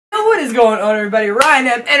is going on, everybody? Ryan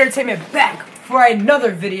M Entertainment back for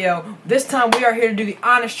another video. This time we are here to do the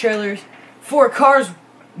honest trailers for Cars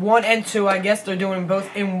 1 and 2. I guess they're doing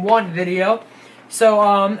both in one video. So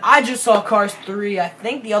I just saw Cars 3 I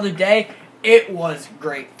think the other day. It was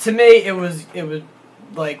great. To me it was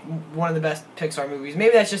like one of the best Pixar movies.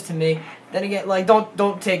 Maybe that's just to me. Then again, like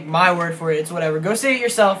don't take my word for it. It's whatever. Go see it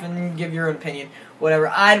yourself and give your own opinion. Whatever.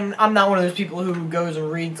 I'm not one of those people who goes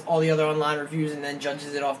and reads all the other online reviews and then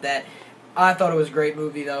judges it off that. I thought it was a great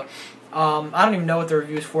movie though. I don't even know what the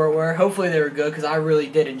reviews for it were. Hopefully they were good because I really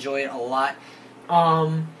did enjoy it a lot.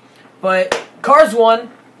 But Cars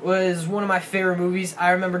 1 was one of my favorite movies.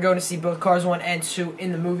 I remember going to see both Cars 1 and 2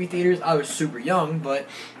 in the movie theaters. I was super young, but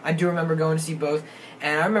I do remember going to see both.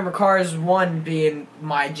 And I remember Cars 1 being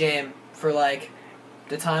my jam for like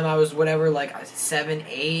the time I was whatever, like 7,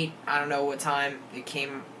 8. I don't know what time it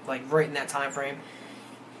came, like right in that time frame.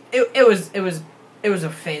 It was a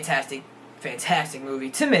fantastic movie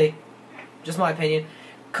to me. Just my opinion.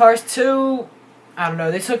 Cars 2, I don't know.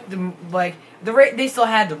 They took they still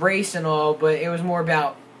had the race and all, but it was more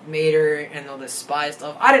about Mater and all this spy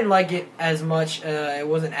stuff. I didn't like it as much. It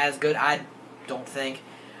wasn't as good, I don't think.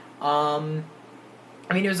 I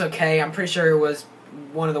mean, it was okay. I'm pretty sure it was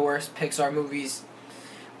one of the worst Pixar movies.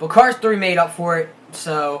 But Cars 3 made up for it.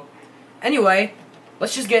 So, anyway,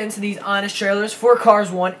 let's just get into these honest trailers for Cars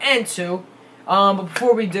 1 and 2. But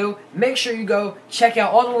before we do, make sure you go check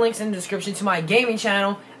out all the links in the description to my gaming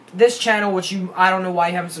channel. This channel, which I don't know why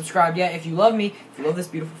you haven't subscribed yet. If you love me, if you love this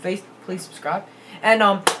beautiful face, please subscribe. And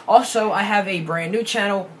also, I have a brand new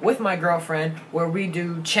channel with my girlfriend where we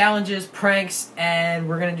do challenges, pranks, and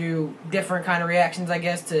we're going to do different kind of reactions, I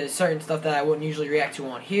guess, to certain stuff that I wouldn't usually react to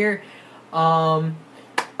on here.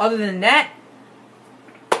 Other than that,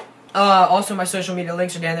 also my social media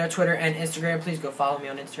links are down there, Twitter and Instagram. Please go follow me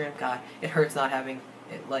on Instagram. God, it hurts not having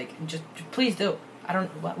it, like, just please do. I don't,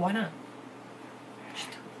 why not? Just,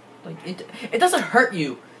 like, it doesn't hurt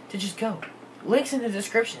you to just go. Links in the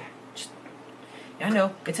description. I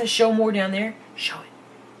know, it says show more down there. Show it.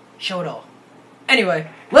 Show it all.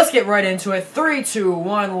 Anyway, let's get right into it. 3, 2,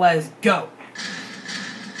 1, let's go.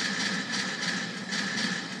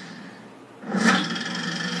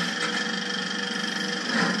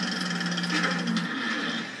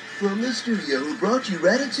 From the studio who brought you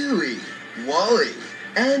Ratatouille, WALL-E,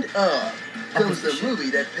 and Up comes the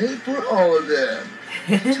movie that paid for all of them.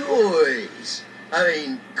 Toys. I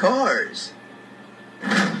mean, cars.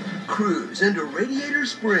 Cruise into Radiator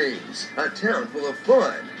Springs, a town full of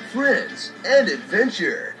fun, friends, and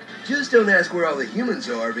adventure. Just don't ask where all the humans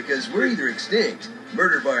are because we're either extinct,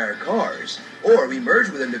 murdered by our cars, or we merge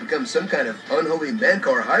with them to become some kind of unholy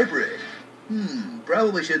man-car hybrid.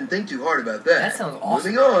 Probably shouldn't think too hard about that. That sounds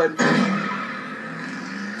awesome. Moving on.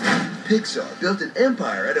 Pixar built an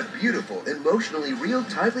empire out of beautiful, emotionally real,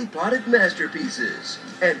 tightly plotted masterpieces.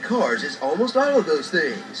 And Cars is almost all of those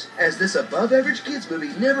things, as this above-average kids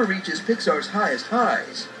movie never reaches Pixar's highest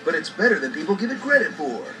highs, but it's better than people give it credit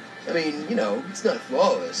for. I mean, you know, it's not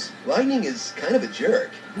flawless. Lightning is kind of a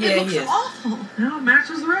jerk. Yeah, he is. Awful. No, it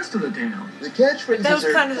matches the rest of the town. The catchphrases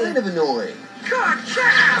are kind of annoying.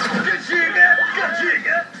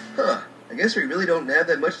 Huh. I guess we really don't have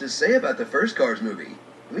that much to say about the first Cars movie.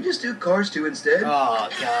 Can we just do Cars 2 instead? Oh,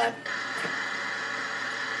 God.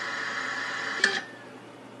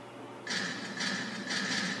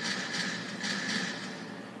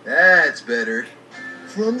 That's better.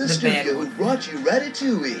 From the studio who brought you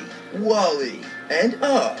Ratatouille, WALL-E, and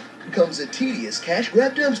Up comes a tedious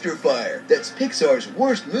cash-grab dumpster fire that's Pixar's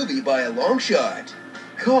worst movie by a long shot.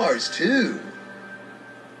 Cars 2.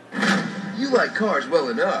 You like Cars well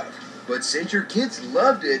enough, but since your kids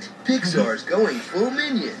loved it, Pixar's going full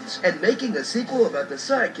Minions and making a sequel about the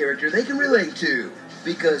side character they can relate to.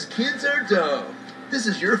 Because kids are dumb. This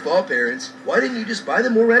is your fault, parents. Why didn't you just buy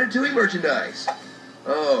them more Ratatouille merchandise?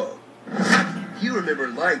 Oh. You remember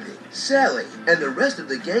Lightning, Sally, and the rest of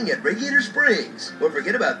the gang at Radiator Springs. Well,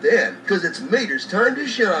 forget about them, because it's Mater's time to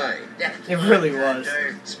shine. It really was.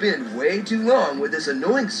 Spend way too long with this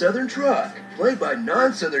annoying southern truck, played by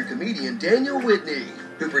non-southern comedian Daniel Whitney,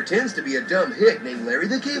 who pretends to be a dumb hick named Larry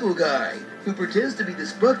the Cable Guy, who pretends to be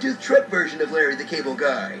this buck-toothed truck version of Larry the Cable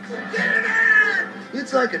Guy.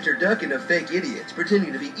 It's like a turducken of fake idiots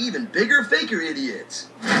pretending to be even bigger faker idiots.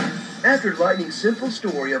 After Lightning's simple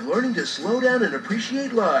story of learning to slow down and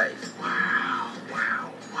appreciate life. Wow.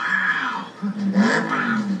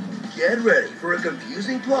 Get ready for a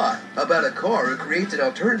confusing plot about a car who creates an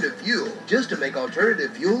alternative fuel just to make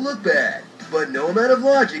alternative fuel look bad. But no amount of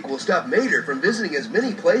logic will stop Mater from visiting as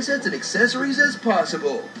many playsets and accessories as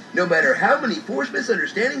possible, no matter how many forced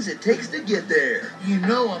misunderstandings it takes to get there. You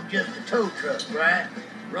know I'm just a tow truck, right?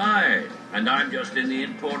 Right. And I'm just in the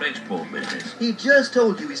import-export business. He just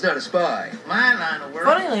told you he's not a spy. My line of work.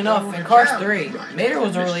 Funnily is enough, going in to Cars travel. 3, Mater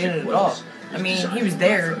wasn't really in it at all. I mean, he was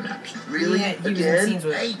there. Really? He was in Again? scenes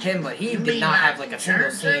with Kim, but he You did mean not have like a single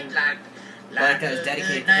church scene. like that was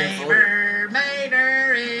dedicated to him fully. neighbor,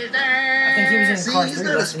 Mater is there. I think he was in See, Cars he's 3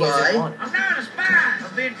 not a less than he was in spy. 1. I'm not a spy.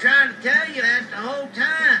 I've been trying to tell you that the whole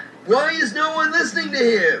time. Why is no one listening to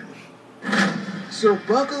him? So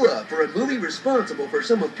buckle up for a movie responsible for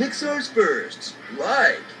some of Pixar's firsts,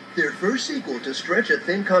 like their first sequel to stretch a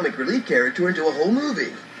thin comic relief character into a whole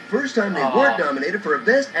movie. First time they weren't nominated for a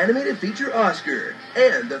Best Animated Feature Oscar.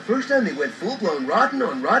 And the first time they went full-blown rotten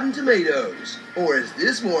on Rotten Tomatoes. Or as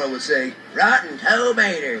this moron would say, Rotten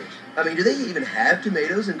Tomatoes. I mean, do they even have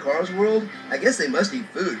tomatoes in Carl's world? I guess they must eat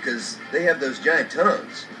food, because they have those giant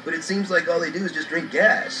tongues. But it seems like all they do is just drink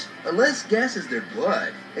gas. Unless gas is their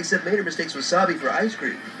blood. Except Mater mistakes wasabi for ice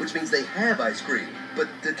cream, which means they have ice cream. But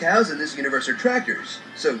the cows in this universe are tractors.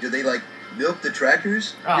 So do they, like, milk the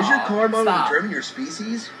tractors? Does your car model stop. determine your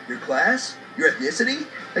species, your class, your ethnicity?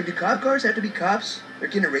 Like, do cop cars have to be cops? Or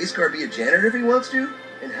can a race car be a janitor if he wants to?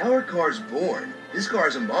 And how are cars born? This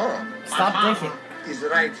car's a mom. Stop thinking. He's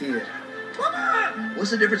right here.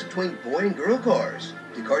 What's the difference between boy and girl cars?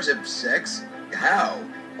 Do cars have sex? How?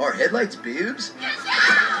 Are headlights boobs? We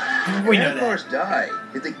How know do that. cars die?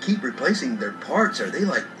 If they keep replacing their parts, are they,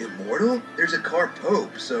 like, immortal? There's a car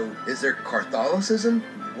pope, so is there Catholicism?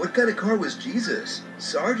 What kind of car was Jesus?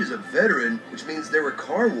 Sarge is a veteran, which means there were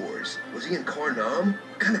car wars. Was he in Car Nam?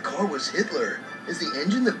 What kind of car was Hitler? Is the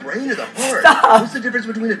engine the brain or the heart? Stop. What's the difference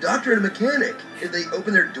between a doctor and a mechanic? If they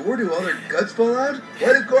open their door, do all their guts fall out?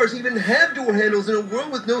 Why do cars even have door handles in a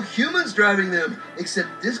world with no humans driving them?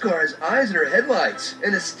 Except this car has eyes in her headlights,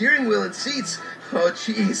 and a steering wheel and seats. Oh,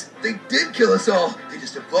 jeez, they did kill us all. They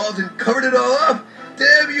just evolved and covered it all up.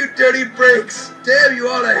 Damn you, dirty brakes. Damn you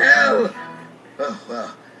all to hell. Oh,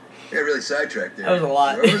 wow. I got really sidetracked there. That was a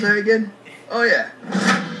lot. Where was I again? Oh, yeah.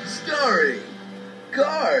 Starring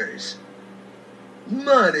Cars.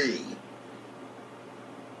 Money.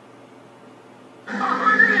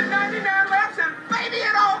 199 laps and baby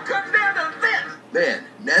it all comes down to this. Man,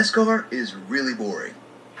 NASCAR is really boring.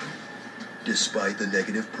 Despite the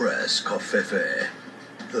negative press, Covfefe,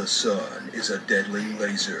 the sun is a deadly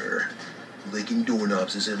laser. Licking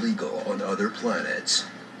doorknobs is illegal on other planets.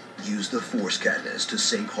 Use the Force Katniss to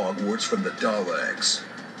save Hogwarts from the Daleks.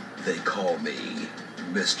 They call me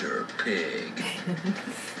Mr. Pig.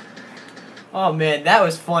 Oh man, that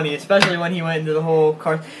was funny, especially when he went into the whole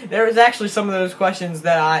Cars. There was actually some of those questions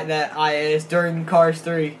that I asked during Cars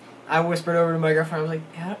 3. I whispered over to my girlfriend. I was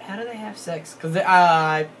like, "How do they have sex?" Because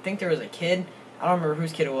I think there was a kid. I don't remember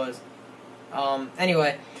whose kid it was.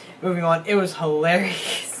 Anyway, moving on. It was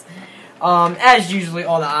hilarious. As usually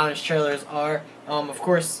all the Honest trailers are. Of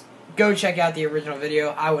course, go check out the original video.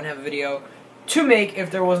 I wouldn't have a video to make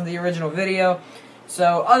if there wasn't the original video.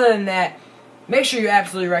 So other than that, make sure you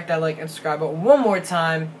absolutely wreck that like and subscribe button one more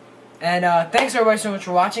time. And thanks everybody so much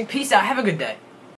for watching. Peace out. Have a good day.